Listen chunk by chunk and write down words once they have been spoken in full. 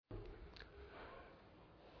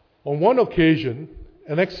On one occasion,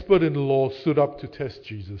 an expert in the law stood up to test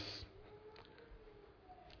Jesus.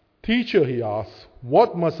 "Teacher," he asked,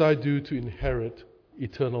 "what must I do to inherit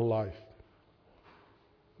eternal life?"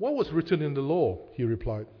 "What was written in the law?" he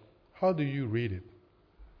replied. "How do you read it?"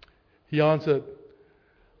 He answered,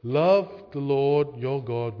 "Love the Lord your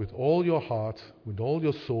God with all your heart, with all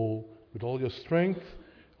your soul, with all your strength,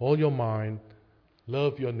 all your mind.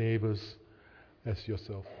 Love your neighbors as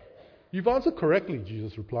yourself." "You've answered correctly,"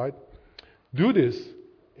 Jesus replied. "Do this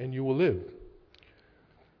and you will live."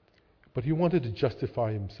 But he wanted to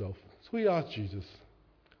justify himself. So he asked Jesus,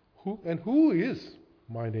 who is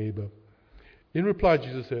my neighbor?" In reply,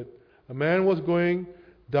 Jesus said, "A man was going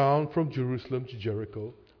down from Jerusalem to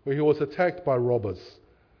Jericho, where he was attacked by robbers.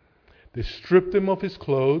 They stripped him of his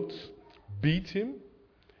clothes, beat him,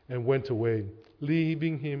 and went away,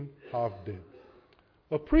 leaving him half dead.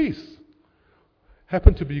 A priest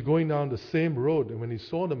happened to be going down the same road, and when he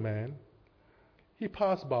saw the man, he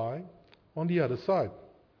passed by on the other side.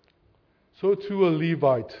 So too a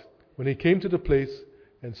Levite, when he came to the place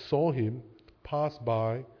and saw him, passed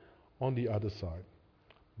by on the other side.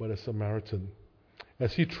 But a Samaritan,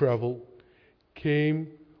 as he traveled,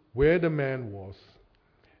 came where the man was,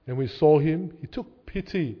 and when he saw him, he took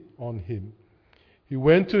pity on him. He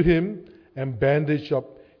went to him and bandaged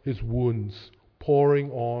up his wounds, pouring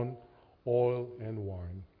on oil and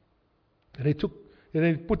wine. And he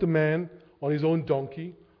put the man on his own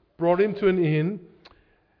donkey, brought him to an inn,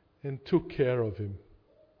 and took care of him.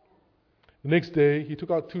 The next day, he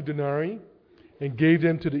took out 2 denarii and gave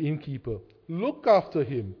them to the innkeeper. "Look after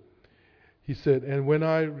him," he said, "and when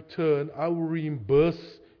I return, I will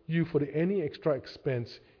reimburse you for any extra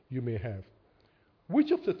expense you may have."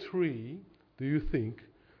 Which of the 3 do you think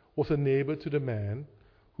was a neighbor to the man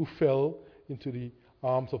who fell into the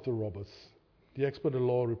arms of the robbers? The expert in the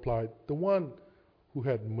law replied, "The one who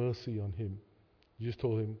had mercy on him." Jesus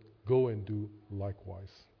told him, "Go and do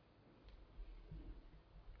likewise."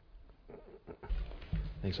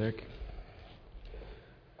 Thanks, Eric.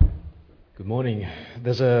 Good morning.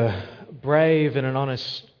 There's a brave and an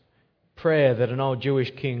honest prayer that an old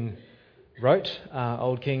Jewish king wrote,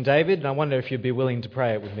 old King David, and I wonder if you'd be willing to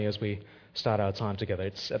pray it with me as we start our time together.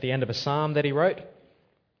 It's at the end of a psalm that he wrote,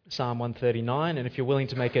 Psalm 139, and if you're willing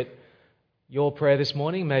to make it your prayer this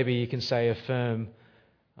morning, maybe you can say a firm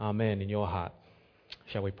amen in your heart.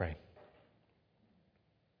 Shall we pray?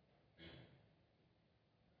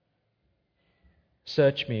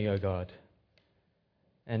 Search me, O God,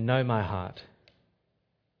 and know my heart.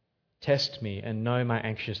 Test me and know my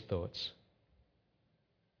anxious thoughts.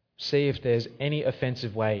 See if there's any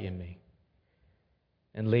offensive way in me,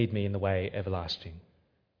 and lead me in the way everlasting.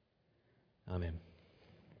 Amen.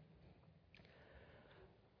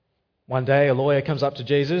 One day a lawyer comes up to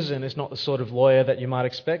Jesus, and it's not the sort of lawyer that you might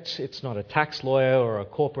expect. It's not a tax lawyer or a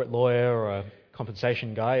corporate lawyer or a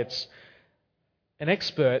compensation guy. It's an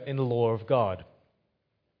expert in the law of God.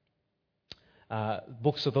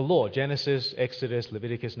 Books of the law: Genesis, Exodus,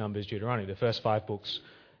 Leviticus, Numbers, Deuteronomy, the first 5 books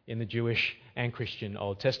in the Jewish and Christian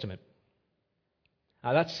Old Testament.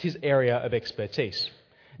 That's his area of expertise.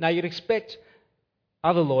 Now, you'd expect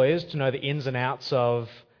other lawyers to know the ins and outs of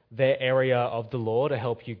their area of the law to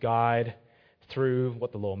help you guide through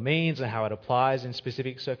what the law means and how it applies in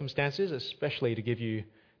specific circumstances, especially to give you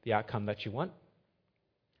the outcome that you want.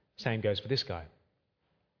 Same goes for this guy.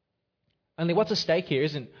 Only what's at stake here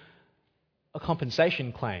isn't a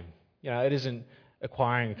compensation claim. It isn't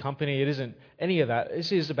acquiring a company. It isn't any of that.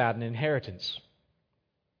 This is about an inheritance.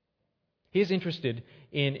 He's interested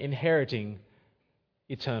in inheriting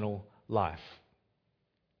eternal life,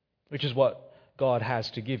 which is what God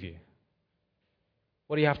has to give you.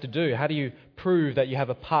 What do you have to do? How do you prove that you have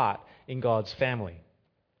a part in God's family,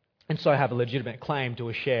 and so have a legitimate claim to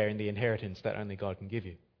a share in the inheritance that only God can give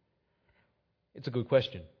you? It's a good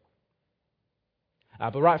question.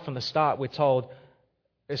 But right from the start, we're told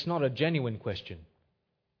it's not a genuine question.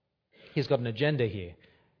 He's got an agenda here.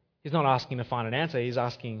 He's not asking to find an answer. He's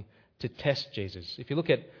asking to test Jesus. If you look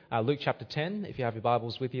at Luke chapter 10, if you have your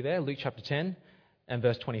Bibles with you there, Luke chapter 10 and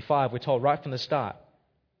verse 25, we're told right from the start.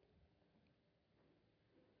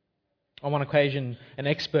 On one occasion, an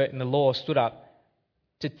expert in the law stood up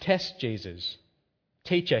to test Jesus.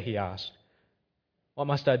 "Teacher," he asked, "what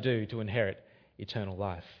must I do to inherit eternal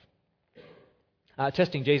life?"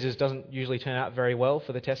 Testing Jesus doesn't usually turn out very well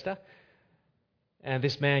for the tester. And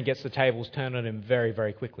this man gets the tables turned on him very,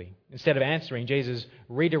 very quickly. Instead of answering, Jesus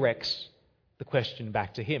redirects the question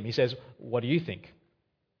back to him. He says, "What do you think?"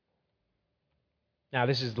 Now,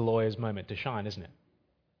 this is the lawyer's moment to shine, isn't it?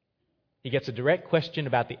 He gets a direct question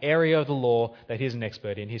about the area of the law that he's an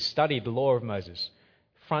expert in. He's studied the law of Moses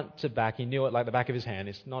front to back. He knew it like the back of his hand.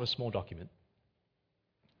 It's not a small document.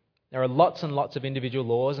 There are lots and lots of individual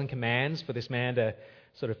laws and commands for this man to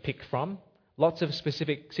sort of pick from. Lots of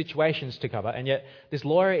specific situations to cover. And yet this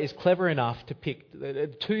lawyer is clever enough to pick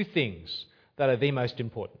two things that are the most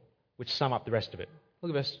important, which sum up the rest of it.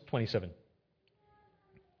 Look at verse 27.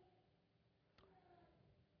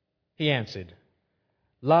 He answered,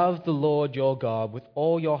 "Love the Lord your God with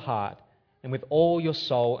all your heart and with all your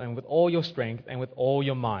soul and with all your strength and with all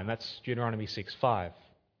your mind." That's Deuteronomy 6:5.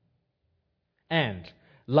 "And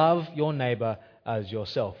love your neighbour as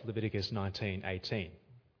yourself." Leviticus 19:18.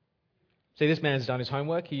 See, this man has done his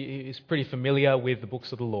homework. He is pretty familiar with the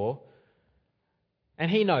books of the law. And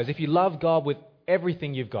he knows if you love God with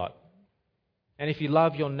everything you've got, and if you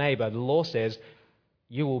love your neighbour, the law says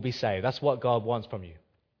you will be saved. That's what God wants from you.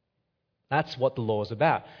 That's what the law is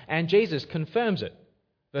about. And Jesus confirms it.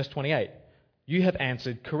 Verse 28. "You have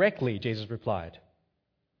answered correctly," Jesus replied.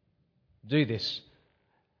 "Do this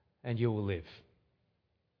and you will live."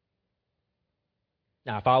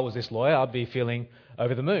 Now, if I was this lawyer, I'd be feeling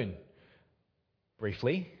over the moon.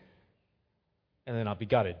 Briefly. And then I'd be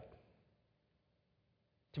gutted.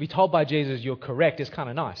 To be told by Jesus you're correct is kind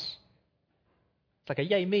of nice. It's like a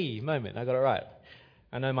yay me moment. I got it right.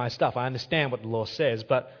 I know my stuff. I understand what the law says.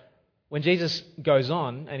 But when Jesus goes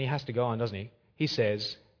on, and he has to go on, doesn't he? He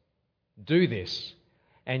says, "Do this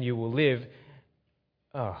and you will live."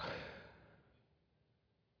 Oh.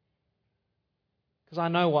 Because I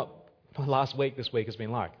know what this week has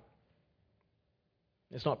been like.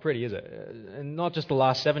 It's not pretty, is it? And not just the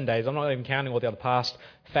last 7 days. I'm not even counting all the other past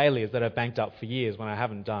failures that have banked up for years when I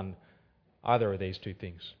haven't done either of these two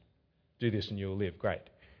things. Do this and you will live. Great.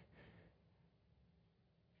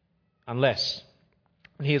 Unless,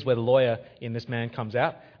 and here's where the lawyer in this man comes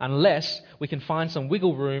out, unless we can find some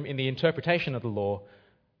wiggle room in the interpretation of the law,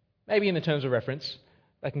 maybe in the terms of reference,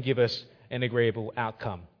 that can give us an agreeable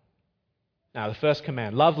outcome. Now, the first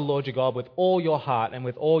command, love the Lord your God with all your heart and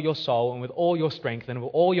with all your soul and with all your strength and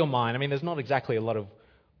with all your mind. I mean, there's not exactly a lot of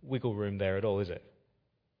wiggle room there at all, is it?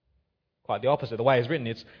 Quite the opposite. The way it's written,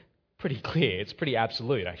 it's pretty clear. It's pretty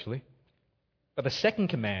absolute, actually. But the second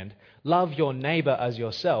command, love your neighbour as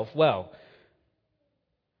yourself, well,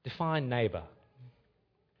 define neighbour.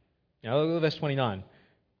 Now, look at verse 29.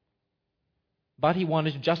 But he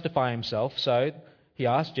wanted to justify himself, so he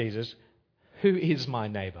asked Jesus, "Who is my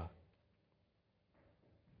neighbour?"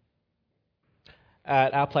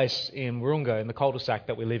 At our place in Wahroonga, in the cul-de-sac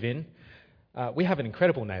that we live in, we have an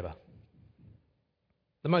incredible neighbour.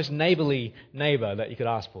 The most neighbourly neighbour that you could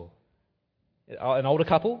ask for. An older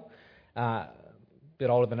couple, a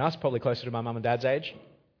bit older than us, probably closer to my mum and dad's age,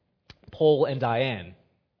 Paul and Diane.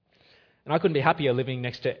 And I couldn't be happier living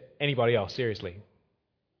next to anybody else, seriously.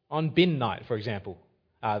 On bin night, for example,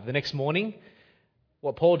 the next morning,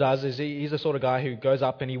 what Paul does is he's the sort of guy who goes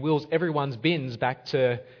up and he wheels everyone's bins back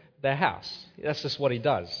to their house. That's just what he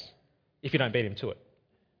does, if you don't beat him to it.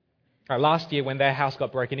 Last year, when their house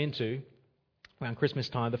got broken into, around Christmas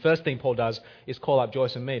time, the first thing Paul does is call up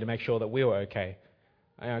Joyce and me to make sure that we were okay.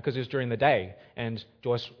 Because it was during the day, and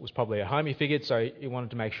Joyce was probably at home, he figured, so he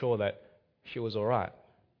wanted to make sure that she was all right.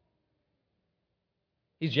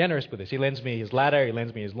 He's generous with this. He lends me his ladder, he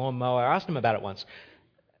lends me his lawnmower. I asked him about it once.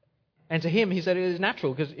 And to him, he said it is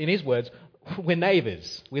natural, because in his words, we're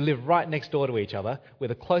neighbours. We live right next door to each other. We're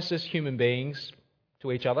the closest human beings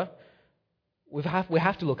to each other. We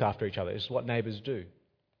have to look after each other. It's what neighbours do.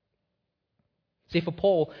 See, for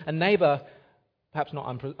Paul, a neighbour, perhaps not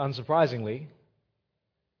unsurprisingly,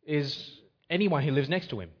 is anyone who lives next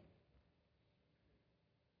to him.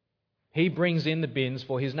 He brings in the bins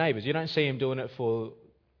for his neighbours. You don't see him doing it for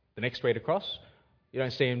the next street across. You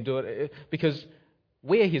don't see him do it because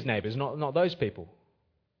we're his neighbours, not those people.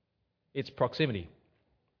 It's proximity.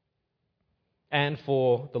 And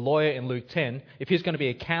for the lawyer in Luke 10, if he's going to be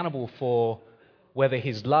accountable for whether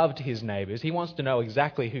he's loved his neighbours, he wants to know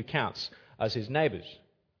exactly who counts as his neighbours.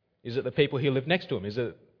 Is it the people who live next to him? Is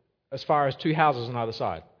it as far as 2 houses on either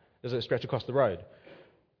side? Does it stretch across the road?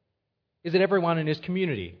 Is it everyone in his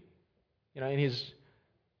community? In his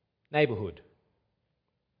neighbourhood?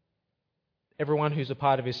 Everyone who's a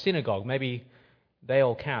part of his synagogue, maybe they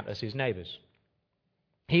all count as his neighbours.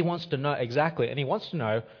 He wants to know exactly, and he wants to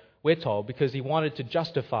know, we're told, because he wanted to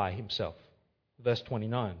justify himself. Verse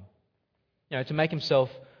 29. To make himself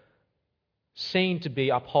seen to be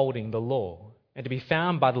upholding the law, and to be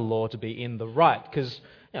found by the law to be in the right. Because,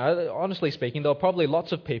 honestly speaking, there were probably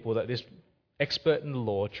lots of people that this expert in the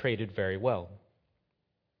law treated very well.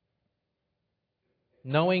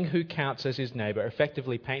 Knowing who counts as his neighbour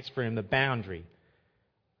effectively paints for him the boundary,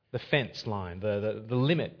 the fence line, the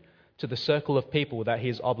limit to the circle of people that he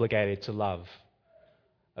is obligated to love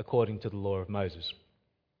according to the law of Moses.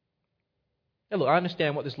 Now look, I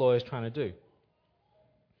understand what this lawyer is trying to do,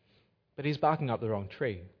 but he's barking up the wrong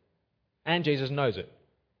tree. And Jesus knows it.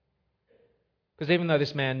 Because even though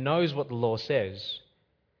this man knows what the law says,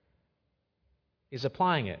 he's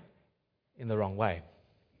applying it in the wrong way.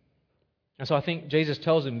 And so I think Jesus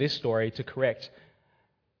tells him this story to correct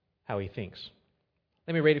how he thinks.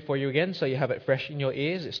 Let me read it for you again so you have it fresh in your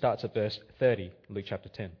ears. It starts at verse 30, Luke chapter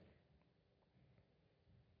 10.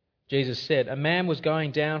 Jesus said, "A man was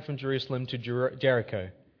going down from Jerusalem to Jericho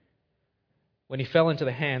when he fell into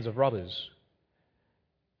the hands of robbers.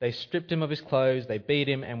 They stripped him of his clothes, they beat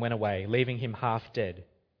him and went away, leaving him half dead.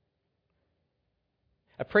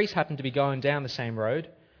 A priest happened to be going down the same road,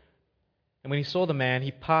 and when he saw the man,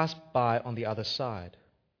 he passed by on the other side.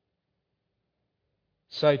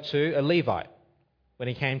 So too, a Levite, when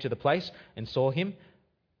he came to the place and saw him,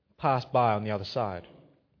 passed by on the other side.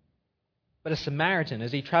 But a Samaritan,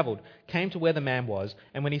 as he travelled, came to where the man was,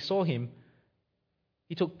 and when he saw him,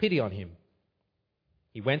 he took pity on him.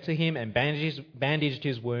 He went to him and bandaged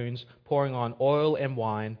his wounds, pouring on oil and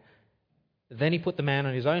wine. Then he put the man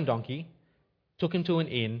on his own donkey, took him to an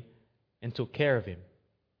inn, and took care of him.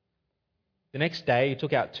 The next day he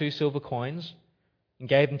took out 2 silver coins and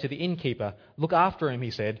gave them to the innkeeper. 'Look after him,'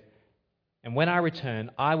 he said, 'and when I return,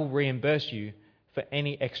 I will reimburse you for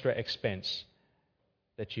any extra expense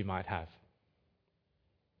that you might have.'"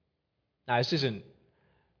 Now, this isn't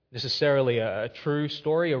necessarily a true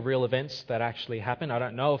story of real events that actually happened. I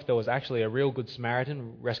don't know if there was actually a real good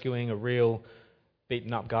Samaritan rescuing a real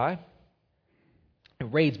beaten up guy. It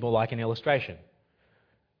reads more like an illustration,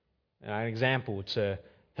 an example to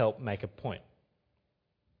help make a point.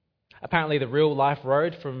 Apparently the real life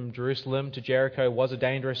road from Jerusalem to Jericho was a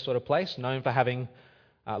dangerous sort of place, known for having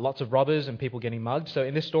lots of robbers and people getting mugged. So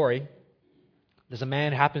in this story, there's a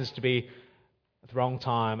man who happens to be at the wrong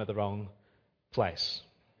time at the wrong place.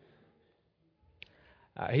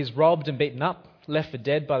 He's robbed and beaten up, left for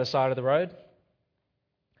dead by the side of the road.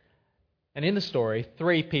 And in the story,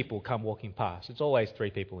 3 people come walking past. It's always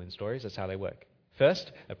 3 people in stories. That's how they work.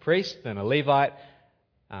 First, a priest, then a Levite.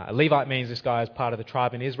 A Levite means this guy is part of the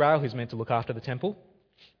tribe in Israel who's meant to look after the temple.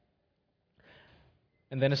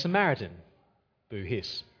 And then a Samaritan. Boo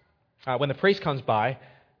hiss. When the priest comes by,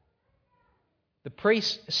 the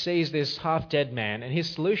priest sees this half-dead man, and his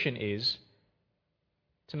solution is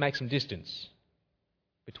to make some distance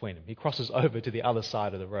between them. He crosses over to the other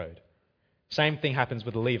side of the road. Same thing happens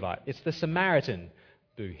with the Levite. It's the Samaritan,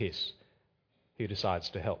 boo hiss, who decides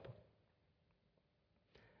to help.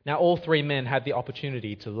 Now, all 3 men had the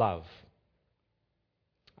opportunity to love.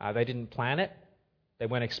 They didn't plan it. They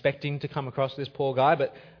weren't expecting to come across this poor guy,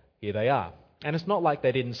 but here they are. And it's not like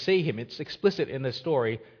they didn't see him. It's explicit in the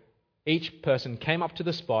story. Each person came up to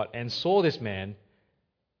the spot and saw this man.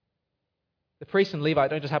 The priest and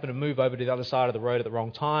Levite don't just happen to move over to the other side of the road at the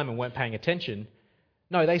wrong time and weren't paying attention.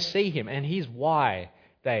 No, they see him, and here's why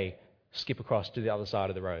they skip across to the other side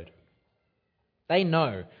of the road. They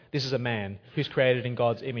know this is a man who's created in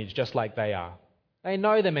God's image just like they are. They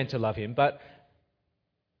know they're meant to love him, but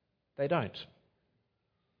they don't.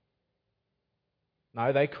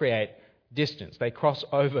 No, they create distance. They cross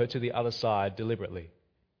over to the other side deliberately.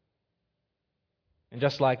 And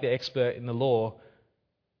just like the expert in the law,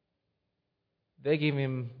 they're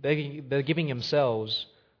giving themselves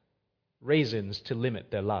reasons to limit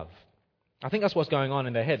their love. I think that's what's going on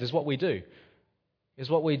in their heads, is what we do.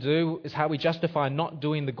 Is how we justify not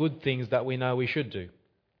doing the good things that we know we should do.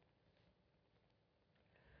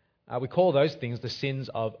 We call those things the sins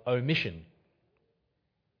of omission.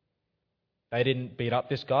 They didn't beat up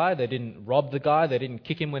this guy, they didn't rob the guy, they didn't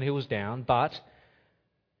kick him when he was down, but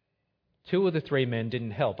 2 of the 3 men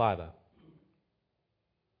didn't help either.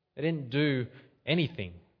 They didn't do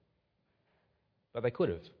anything, but they could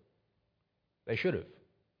have. They should have.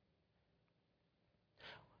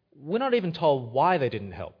 We're not even told why they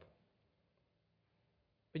didn't help.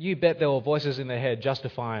 But you bet there were voices in their head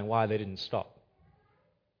justifying why they didn't stop.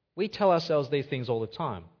 We tell ourselves these things all the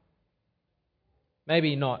time.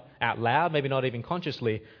 Maybe not out loud, maybe not even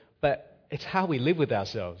consciously, but it's how we live with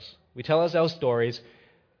ourselves. We tell ourselves stories,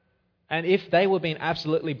 and if they were being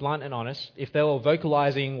absolutely blunt and honest, if they were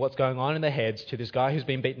vocalizing what's going on in their heads to this guy who's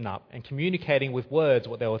been beaten up and communicating with words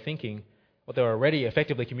what they were thinking, what they were already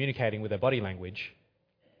effectively communicating with their body language,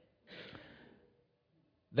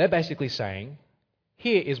 they're basically saying,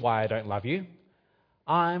 here is why I don't love you.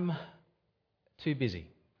 I'm too busy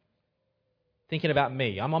thinking about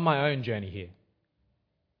me. I'm on my own journey here,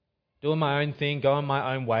 doing my own thing, going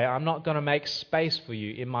my own way. I'm not going to make space for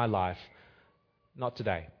you in my life. Not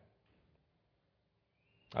today.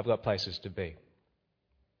 I've got places to be.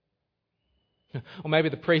 Or maybe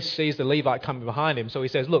the priest sees the Levite coming behind him, so he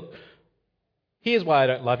says, look, here's why I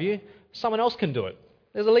don't love you. Someone else can do it.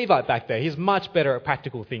 There's a Levite back there. He's much better at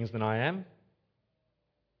practical things than I am.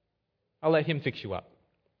 I'll let him fix you up.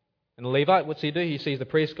 And the Levite, what's he do? He sees the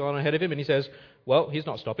priest going ahead of him and he says, well, he's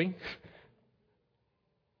not stopping.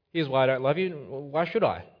 Here's why I don't love you. Well, why should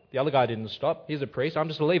I? The other guy didn't stop. He's a priest. I'm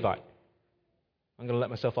just a Levite. I'm going to let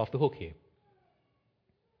myself off the hook here.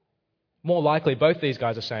 More likely, both these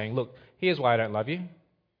guys are saying, look, here's why I don't love you.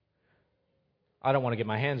 I don't want to get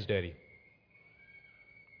my hands dirty.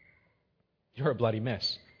 You're a bloody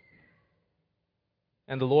mess.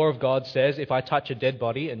 And the law of God says if I touch a dead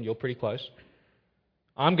body, and you're pretty close,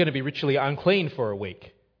 I'm going to be ritually unclean for a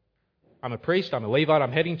week. I'm a priest, I'm a Levite,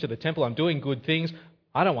 I'm heading to the temple, I'm doing good things.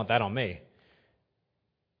 I don't want that on me.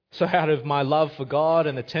 So out of my love for God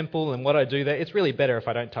and the temple and what I do there, it's really better if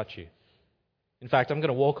I don't touch you. In fact, I'm going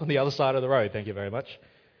to walk on the other side of the road, thank you very much.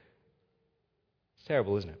 It's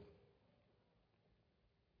terrible, isn't it?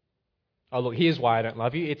 Oh, look, here's why I don't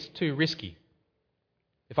love you. It's too risky.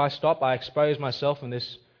 If I stop, I expose myself on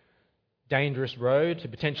this dangerous road to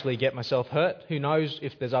potentially get myself hurt. Who knows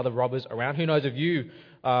if there's other robbers around? Who knows if you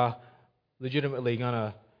are legitimately going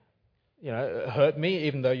to, hurt me,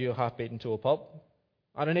 even though you're half beaten to a pulp?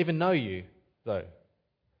 I don't even know you, though.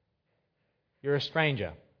 You're a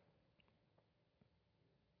stranger.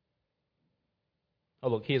 Oh,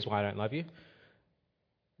 look, here's why I don't love you.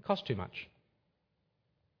 It costs too much.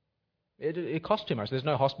 It costs too much. There's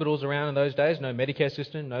no hospitals around in those days, no Medicare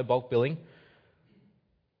system, no bulk billing.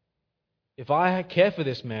 If I care for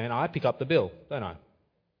this man, I pick up the bill, don't I?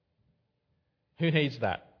 Who needs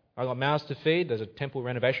that? I've got mouths to feed. There's a temple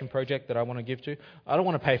renovation project that I want to give to. I don't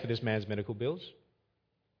want to pay for this man's medical bills.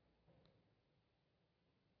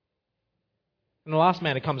 And the last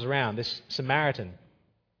man who comes around, this Samaritan,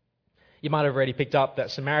 you might have already picked up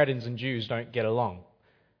that Samaritans and Jews don't get along.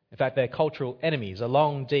 In fact, they're cultural enemies, a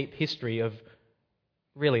long, deep history of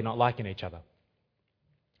really not liking each other.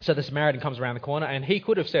 So the Samaritan comes around the corner and he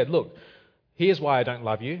could have said, look, here's why I don't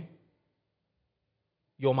love you.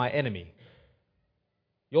 You're my enemy.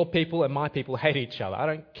 Your people and my people hate each other. I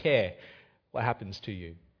don't care what happens to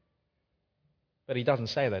you. But he doesn't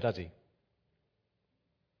say that, does he?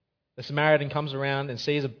 The Samaritan comes around and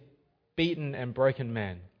sees a beaten and broken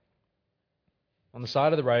man on the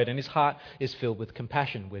side of the road, and his heart is filled with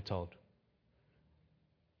compassion, we're told.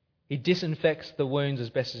 He disinfects the wounds as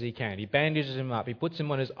best as he can. He bandages him up. He puts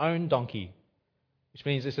him on his own donkey, which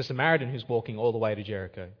means it's a Samaritan who's walking all the way to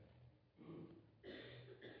Jericho.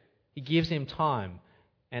 He gives him time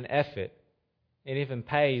and effort, and even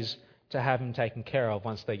pays to have him taken care of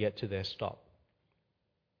once they get to their stop.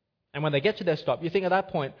 And when they get to their stop, you think at that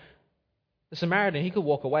point, the Samaritan, he could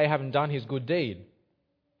walk away having done his good deed.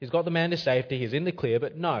 He's got the man to safety, he's in the clear,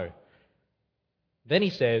 but no. Then he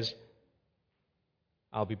says,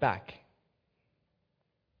 I'll be back.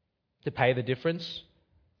 To pay the difference,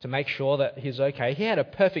 to make sure that he's okay. He had a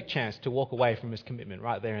perfect chance to walk away from his commitment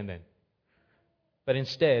right there and then. But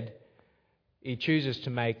instead, he chooses to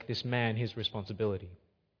make this man his responsibility.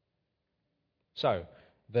 So,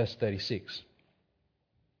 verse 36.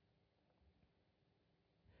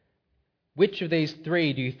 Which of these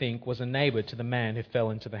three do you think was a neighbour to the man who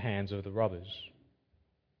fell into the hands of the robbers?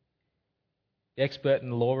 The expert in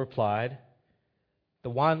the law replied, the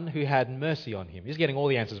one who had mercy on him. He's getting all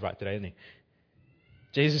the answers right today, isn't he?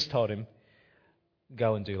 Jesus told him,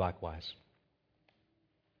 go and do likewise.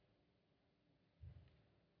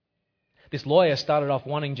 This lawyer started off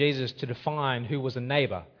wanting Jesus to define who was a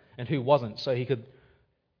neighbour and who wasn't, so he could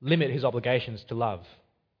limit his obligations to love.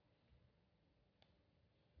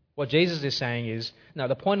 What Jesus is saying is, no,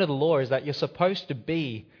 the point of the law is that you're supposed to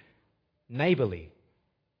be neighbourly.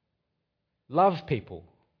 Love people.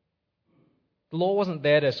 The law wasn't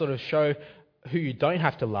there to sort of show who you don't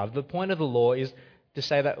have to love. The point of the law is to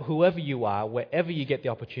say that whoever you are, wherever you get the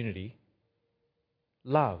opportunity,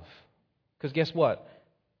 love. Because guess what?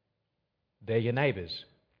 They're your neighbours.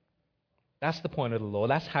 That's the point of the law.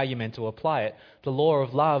 That's how you're meant to apply it. The law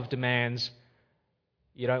of love demands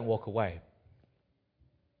you don't walk away.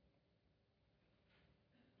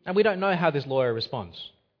 And we don't know how this lawyer responds.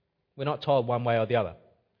 We're not told one way or the other.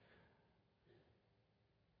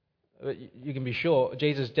 But you can be sure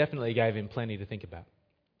Jesus definitely gave him plenty to think about.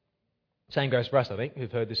 Same goes for us, I think,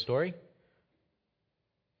 who've heard this story.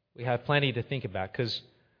 We have plenty to think about because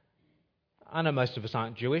I know most of us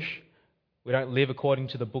aren't Jewish. We don't live according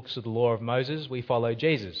to the books of the law of Moses. We follow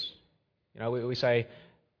Jesus. We say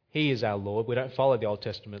he is our Lord. We don't follow the Old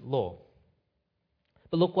Testament law.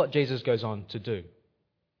 But look what Jesus goes on to do.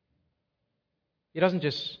 He doesn't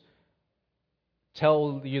just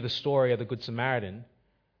tell you the story of the Good Samaritan,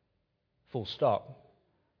 full stop.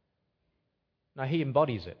 No, he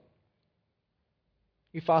embodies it.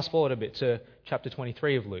 You fast forward a bit to chapter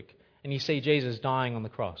 23 of Luke, and you see Jesus dying on the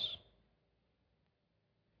cross,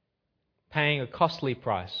 paying a costly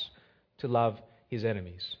price to love his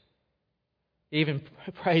enemies. He even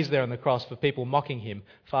prays there on the cross for people mocking him,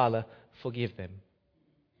 "Father, forgive them."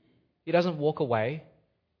 He doesn't walk away.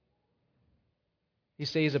 He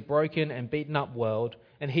sees a broken and beaten up world,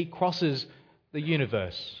 and he crosses the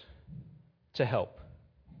universe to help.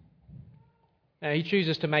 Now, he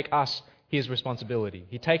chooses to make us his responsibility.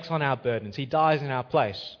 He takes on our burdens. He dies in our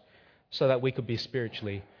place so that we could be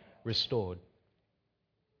spiritually restored.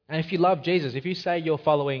 And if you love Jesus, if you say you're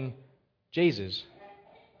following Jesus,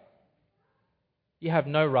 you have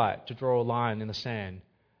no right to draw a line in the sand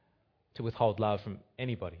to withhold love from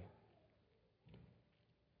anybody.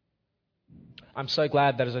 I'm so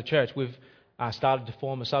glad that as a church we've started to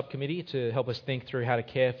form a subcommittee to help us think through how to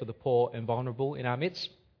care for the poor and vulnerable in our midst.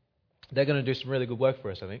 They're going to do some really good work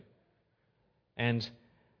for us, I think. And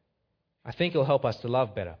I think it'll help us to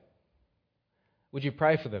love better. Would you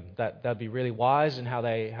pray for them, that they'll be really wise in how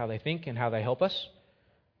they think and how they help us?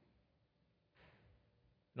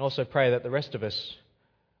 And also pray that the rest of us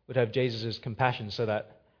would have Jesus' compassion so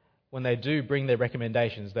that when they do bring their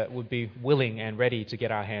recommendations, that we'd be willing and ready to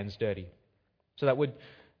get our hands dirty, so that we'd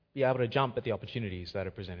be able to jump at the opportunities that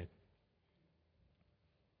are presented.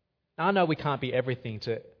 Now, I know we can't be everything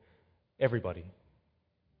to everybody.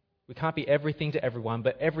 We can't be everything to everyone,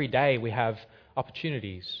 but every day we have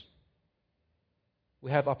opportunities.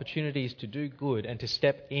 We have opportunities to do good and to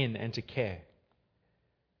step in and to care.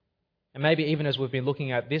 And maybe even as we've been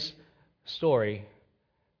looking at this story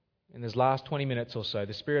in this last 20 minutes or so,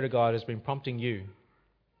 the Spirit of God has been prompting you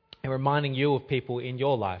and reminding you of people in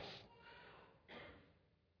your life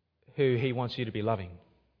who He wants you to be loving.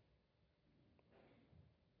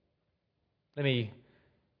 Let me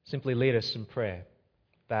simply lead us in prayer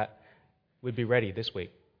that we'd be ready this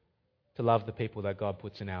week to love the people that God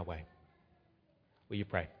puts in our way. Will you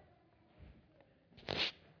pray?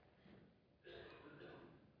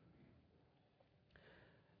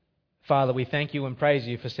 Father, we thank you and praise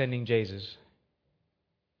you for sending Jesus.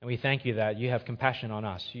 And we thank you that you have compassion on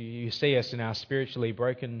us. You see us in our spiritually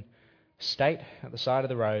broken state at the side of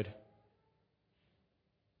the road.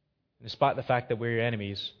 And despite the fact that we're your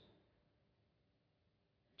enemies,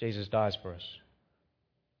 Jesus dies for us.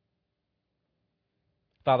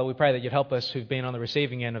 Father, we pray that you'd help us who've been on the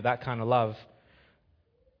receiving end of that kind of love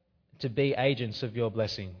to be agents of your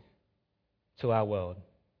blessing to our world,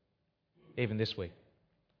 even this week.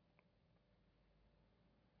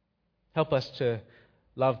 Help us to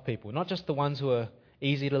love people, not just the ones who are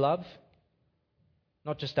easy to love,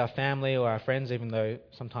 not just our family or our friends, even though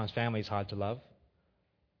sometimes family is hard to love.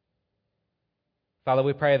 Father,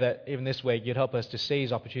 we pray that even this week you'd help us to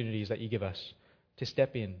seize opportunities that you give us, to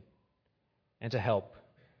step in and to help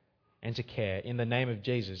and to care in the name of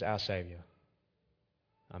Jesus, our Saviour.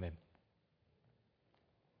 Amen.